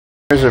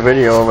Here's a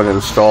video of it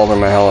installed in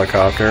my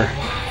helicopter.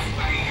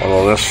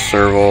 Although this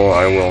servo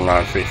I will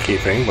not be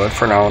keeping, but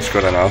for now it's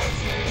good enough.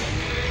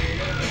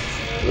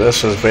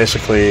 This is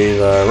basically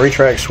the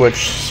retract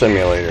switch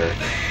simulator.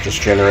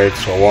 Just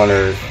generates a 1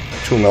 or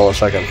 2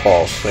 millisecond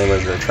pulse, same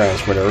as your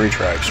transmitter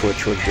retract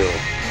switch would do.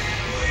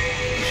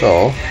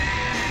 So,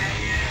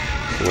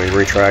 we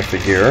retract the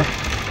gear.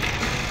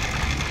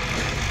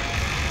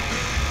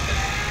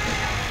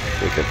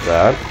 Look at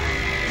that.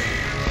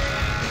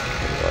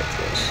 Like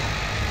this.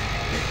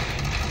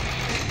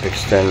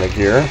 Extend the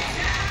gear.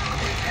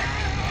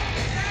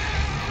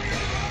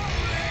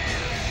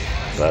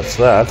 That's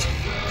that.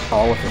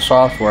 All with the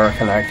software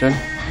connected.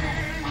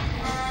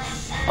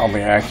 I'll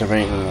be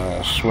activating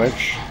the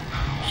switch,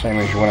 same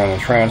as you would on the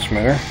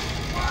transmitter.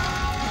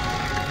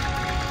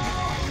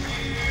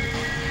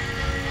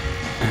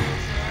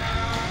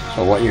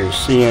 So what you're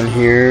seeing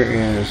here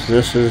is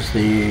this is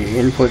the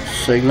input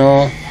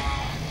signal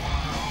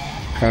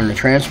from the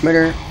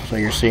transmitter. So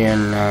you're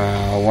seeing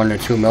 1 to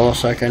 2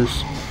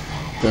 milliseconds.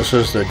 This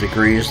is the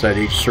degrees that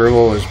each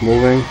servo is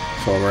moving.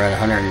 So we're at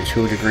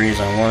 102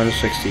 degrees on one,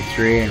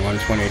 63 and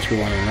 122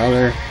 on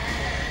another.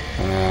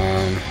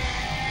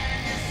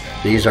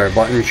 These are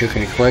buttons you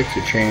can click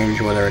to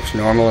change whether it's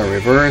normal or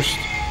reversed.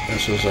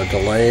 This is a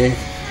delay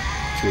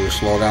to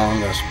slow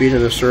down the speed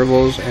of the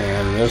servos,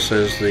 and this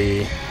is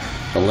the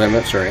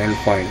limits or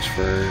endpoints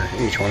for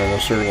each one of the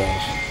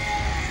servos.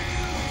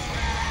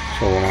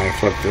 So when I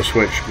flip the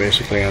switch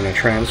basically on the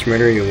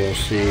transmitter, you will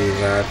see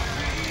that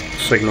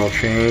signal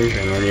change,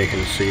 and then you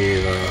can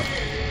see the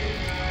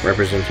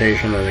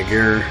representation of the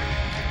gear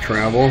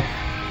travel,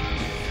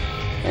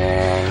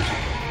 and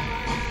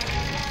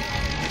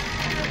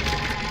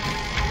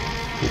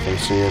you can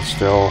see it's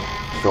still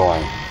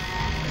going.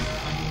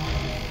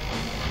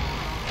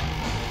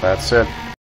 That's it.